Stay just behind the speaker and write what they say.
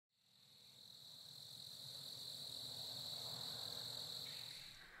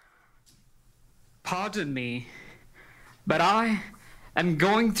Pardon me, but I am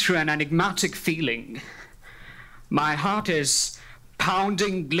going through an enigmatic feeling. My heart is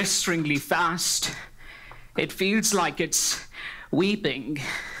pounding blisteringly fast. It feels like it's weeping,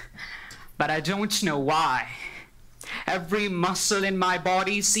 but I don't know why. Every muscle in my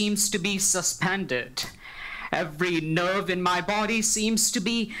body seems to be suspended. Every nerve in my body seems to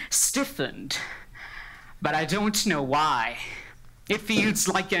be stiffened, but I don't know why. It feels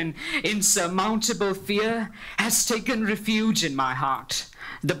like an insurmountable fear has taken refuge in my heart.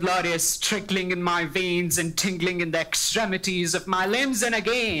 The blood is trickling in my veins and tingling in the extremities of my limbs, and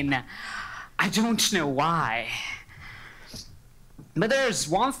again, I don't know why. But there's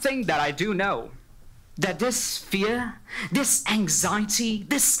one thing that I do know, that this fear, this anxiety,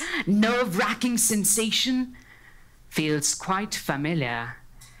 this nerve-wracking sensation feels quite familiar.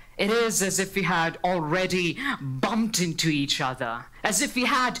 It is as if we had already bumped into each other, as if we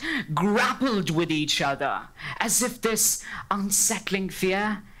had grappled with each other, as if this unsettling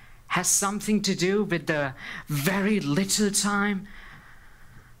fear has something to do with the very little time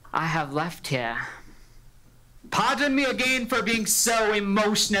I have left here. Pardon me again for being so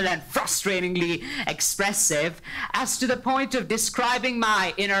emotional and frustratingly expressive as to the point of describing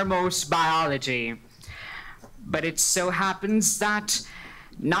my innermost biology. But it so happens that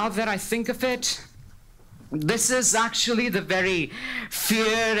now that I think of it, this is actually the very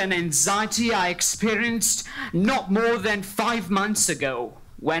fear and anxiety I experienced not more than 5 months ago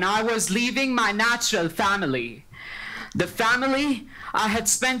when I was leaving my natural family. The family I had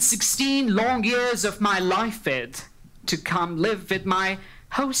spent 16 long years of my life with, to come live with my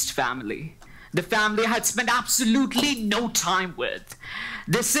host family. The family I had spent absolutely no time with.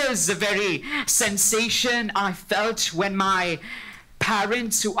 This is the very sensation I felt when my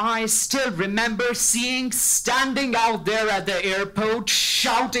parents, who I still remember seeing standing out there at the airport,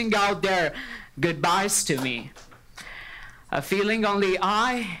 shouting out their goodbyes to me. A feeling only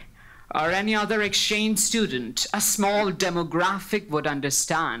I or any other exchange student, a small demographic, would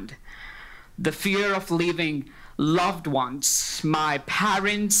understand. The fear of leaving loved ones, my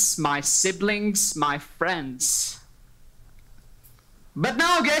parents, my siblings, my friends. But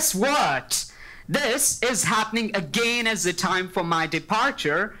now guess what? This is happening again as the time for my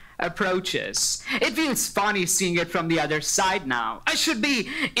departure approaches. It feels funny seeing it from the other side now. I should be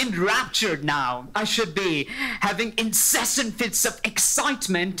enraptured now. I should be having incessant fits of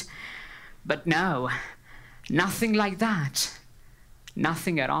excitement. But no, nothing like that.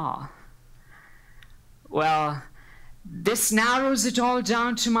 Nothing at all. Well, this narrows it all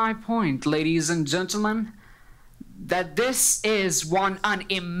down to my point, ladies and gentlemen, that this is one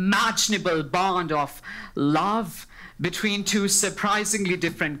unimaginable bond of love between two surprisingly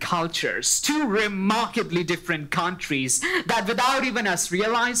different cultures, two remarkably different countries, that without even us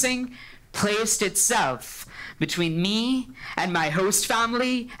realizing, placed itself between me and my host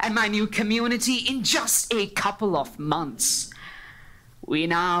family and my new community in just a couple of months. We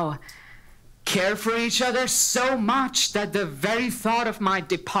now care for each other so much that the very thought of my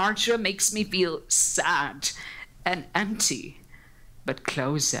departure makes me feel sad and empty, but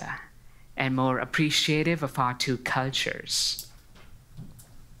closer and more appreciative of our two cultures.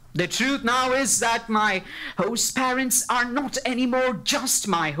 The truth now is that my host parents are not anymore just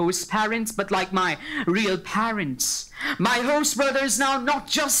my host parents, but like my real parents. My host brother is now not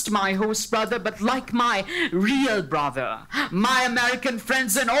just my host brother, but like my real brother. My American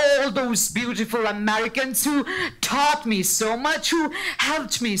friends and all those beautiful Americans who taught me so much, who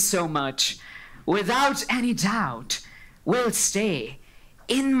helped me so much, without any doubt, will stay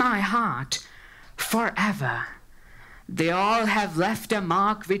in my heart forever. They all have left a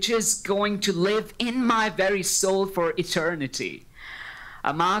mark which is going to live in my very soul for eternity.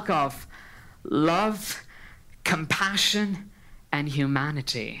 A mark of love, compassion, and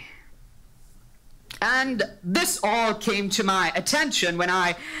humanity. And this all came to my attention when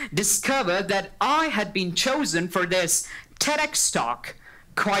I discovered that I had been chosen for this TEDx talk.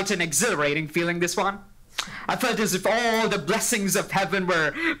 Quite an exhilarating feeling, this one. I felt as if all the blessings of heaven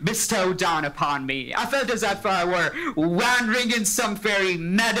were bestowed down upon me. I felt as if I were wandering in some fairy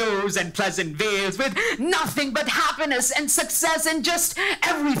meadows and pleasant vales with nothing but happiness and success and just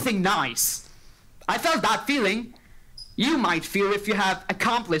everything nice. I felt that feeling you might feel if you have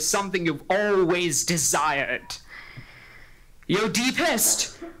accomplished something you've always desired. Your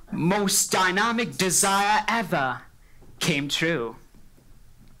deepest, most dynamic desire ever came true.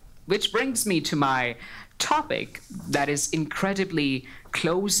 Which brings me to my topic that is incredibly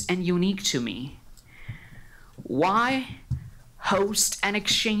close and unique to me. Why host an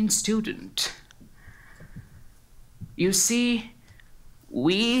exchange student? You see,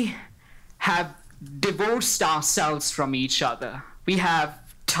 we have divorced ourselves from each other. We have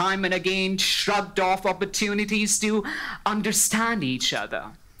time and again shrugged off opportunities to understand each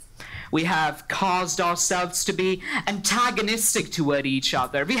other. We have caused ourselves to be antagonistic toward each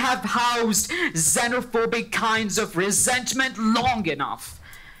other. We have housed xenophobic kinds of resentment long enough.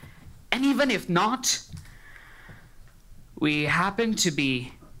 And even if not, we happen to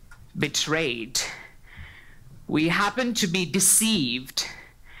be betrayed. We happen to be deceived.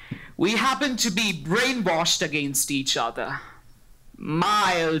 We happen to be brainwashed against each other.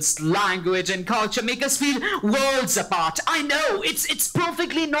 Miles, language, and culture make us feel worlds apart. I know, it's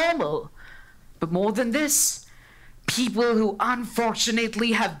perfectly normal. But more than this, people who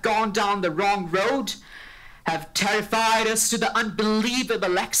unfortunately have gone down the wrong road have terrified us to the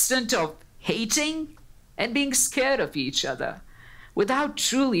unbelievable extent of hating and being scared of each other without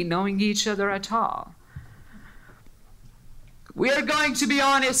truly knowing each other at all. We are going to be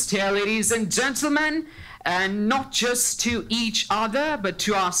honest here, ladies and gentlemen, and not just to each other, but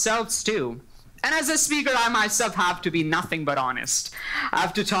to ourselves too. And as a speaker, I myself have to be nothing but honest. I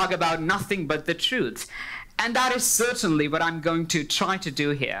have to talk about nothing but the truth. And that is certainly what I'm going to try to do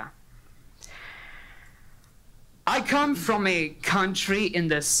here. I come from a country in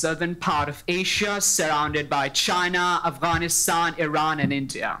the southern part of Asia, surrounded by China, Afghanistan, Iran, and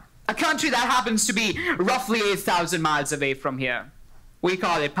India. A country that happens to be roughly 8,000 miles away from here. We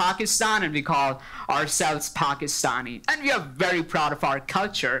call it Pakistan, and we call ourselves Pakistani. And we are very proud of our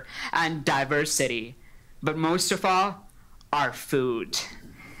culture and diversity. But most of all, our food.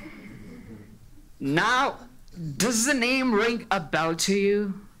 Now, does the name ring a bell to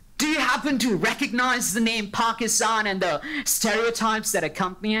you? Do you happen to recognize the name Pakistan and the stereotypes that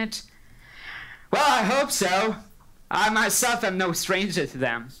accompany it? Well, I hope so. I myself am no stranger to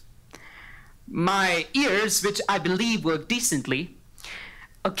them. My ears, which I believe work decently,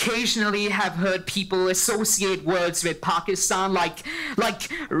 occasionally have heard people associate words with Pakistan like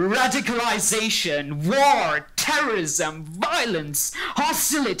radicalization, war, terrorism, violence,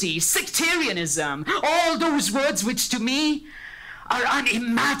 hostility, sectarianism, all those words which to me are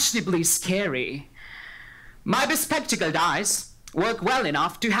unimaginably scary. My bespectacled eyes work well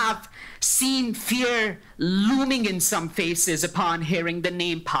enough to have seen fear looming in some faces upon hearing the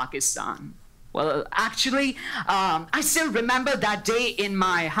name Pakistan. Well, actually, I still remember that day in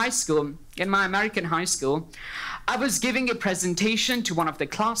my high school, in my American high school. I was giving a presentation to one of the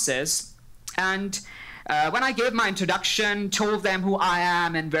classes, and when I gave my introduction, told them who I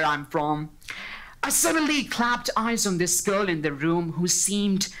am and where I'm from, I suddenly clapped eyes on this girl in the room who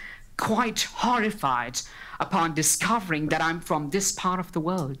seemed quite horrified upon discovering that I'm from this part of the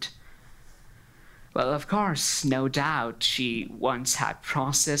world. Well, of course, no doubt, she once had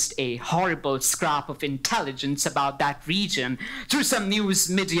processed a horrible scrap of intelligence about that region through some news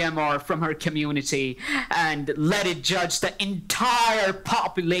medium or from her community, and let it judge the entire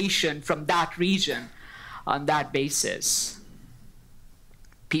population from that region on that basis.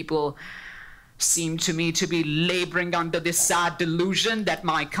 People seem to me to be laboring under this sad delusion that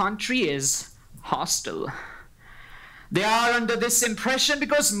my country is hostile. They are under this impression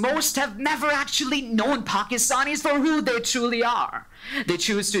because most have never actually known Pakistanis for who they truly are. They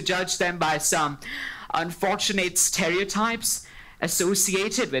choose to judge them by some unfortunate stereotypes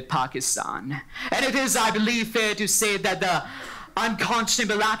associated with Pakistan. And it is, I believe, fair to say that the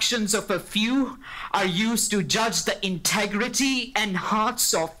unconscionable actions of a few are used to judge the integrity and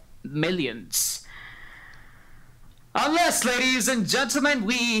hearts of millions. Unless, ladies and gentlemen,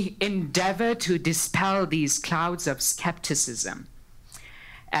 we endeavor to dispel these clouds of skepticism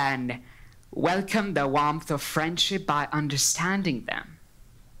and welcome the warmth of friendship by understanding them.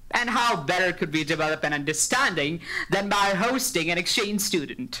 And how better could we develop an understanding than by hosting an exchange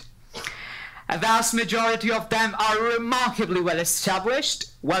student? A vast majority of them are remarkably well established,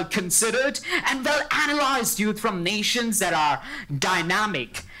 well considered, and well analyzed youth from nations that are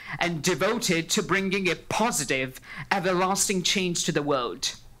dynamic and devoted to bringing a positive, everlasting change to the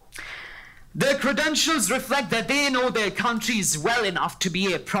world. Their credentials reflect that they know their countries well enough to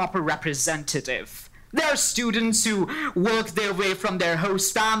be a proper representative. They are students who work their way from their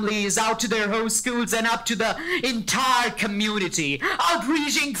host families out to their host schools and up to the entire community,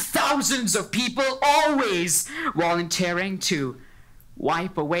 outreaching thousands of people, always volunteering to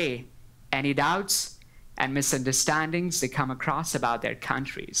wipe away any doubts and misunderstandings they come across about their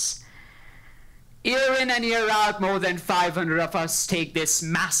countries. Year in and year out, more than 500 of us take this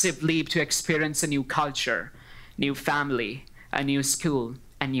massive leap to experience a new culture, new family, a new school,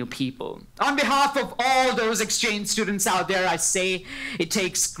 and new people. On behalf of all those exchange students out there, I say it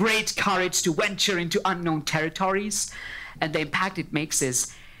takes great courage to venture into unknown territories, and the impact it makes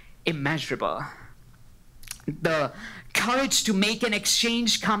is immeasurable. The courage to make an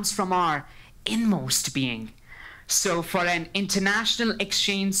exchange comes from our inmost being. So for an international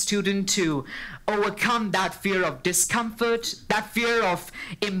exchange student to overcome that fear of discomfort, that fear of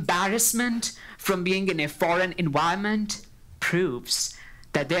embarrassment from being in a foreign environment, proves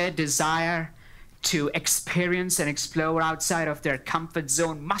that their desire to experience and explore outside of their comfort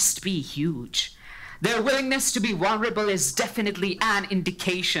zone must be huge. Their willingness to be vulnerable is definitely an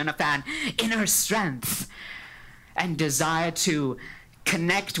indication of an inner strength and desire to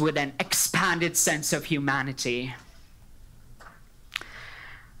connect with an expanded sense of humanity.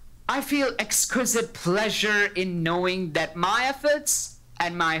 I feel exquisite pleasure in knowing that my efforts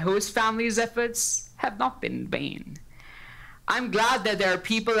and my host family's efforts have not been in vain. I'm glad that there are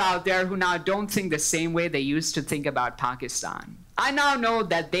people out there who now don't think the same way they used to think about Pakistan. I now know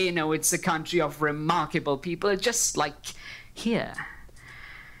that they know it's a country of remarkable people, just like here.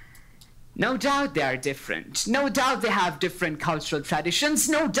 No doubt they are different. No doubt they have different cultural traditions.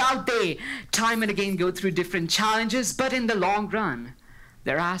 No doubt they, time and again, go through different challenges. But in the long run,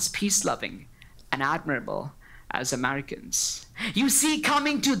 they're as peace-loving and admirable as Americans. You see,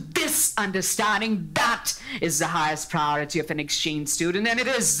 coming to this understanding, that is the highest priority of an exchange student. And it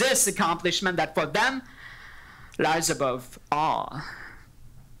is this accomplishment that for them lies above all.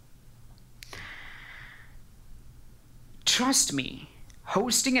 Trust me.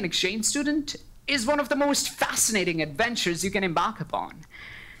 Hosting an exchange student is one of the most fascinating adventures you can embark upon.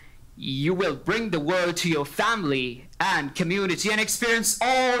 You will bring the world to your family and community and experience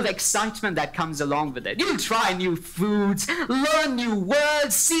all the excitement that comes along with it. You'll try new foods, learn new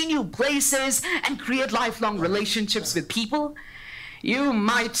words, see new places, and create lifelong relationships with people you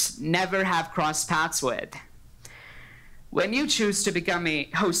might never have crossed paths with. When you choose to become a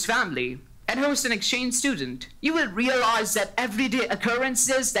host family, and host an exchange student, you will realize that everyday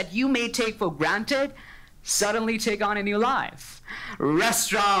occurrences that you may take for granted suddenly take on a new life.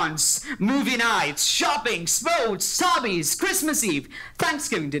 Restaurants, movie nights, shopping, sports, hobbies, Christmas Eve,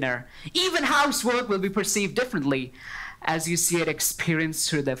 Thanksgiving dinner, even housework will be perceived differently as you see it experienced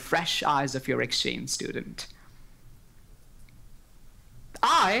through the fresh eyes of your exchange student.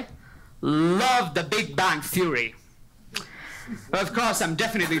 I love The Big Bang Theory. Of course, I'm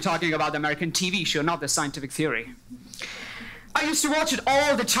definitely talking about the American TV show, not the scientific theory. I used to watch it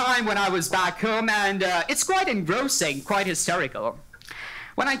all the time when I was back home, and it's quite engrossing, quite hysterical.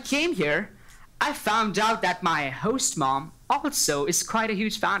 When I came here, I found out that my host mom also is quite a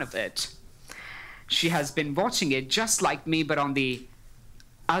huge fan of it. She has been watching it just like me, but on the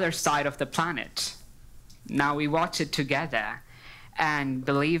other side of the planet. Now we watch it together. And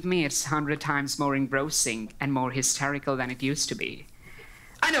believe me, it's 100 times more engrossing and more hysterical than it used to be.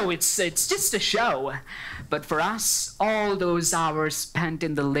 I know it's just a show, but for us, all those hours spent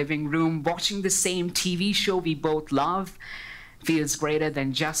in the living room watching the same TV show we both love feels greater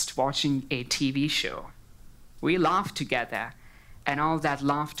than just watching a TV show. We laugh together, and all that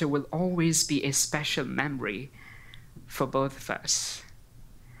laughter will always be a special memory for both of us.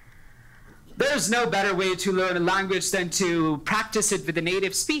 There's no better way to learn a language than to practice it with a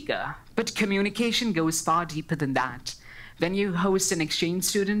native speaker. But communication goes far deeper than that. When you host an exchange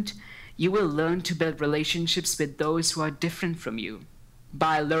student, you will learn to build relationships with those who are different from you.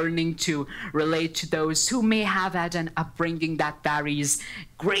 By learning to relate to those who may have had an upbringing that varies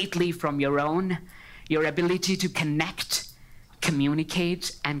greatly from your own, your ability to connect,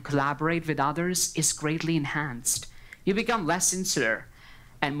 communicate, and collaborate with others is greatly enhanced. You become less insular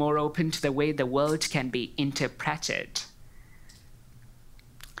and more open to the way the world can be interpreted.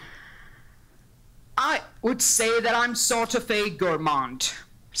 I would say that I'm sort of a gourmand.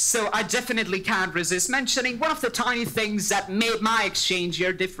 So I definitely can't resist mentioning one of the tiny things that made my exchange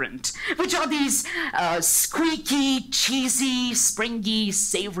year different, which are these squeaky, cheesy, springy,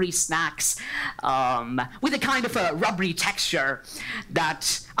 savory snacks with a kind of a rubbery texture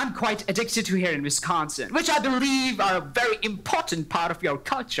that I'm quite addicted to here in Wisconsin, which I believe are a very important part of your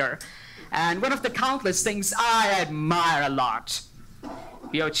culture, and one of the countless things I admire a lot,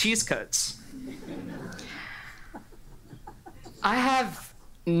 your cheese curds. I have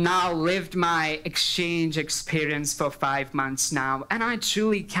now lived my exchange experience for 5 months now, and I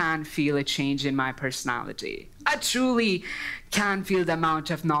truly can feel a change in my personality. I truly can feel the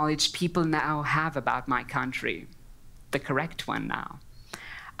amount of knowledge people now have about my country, the correct one now.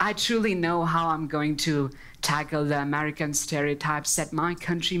 I truly know how I'm going to tackle the American stereotypes that my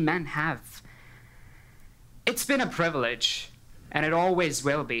countrymen have. It's been a privilege, and it always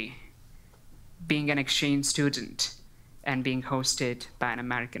will be, being an exchange student and being hosted by an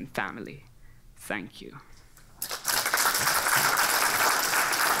American family. Thank you.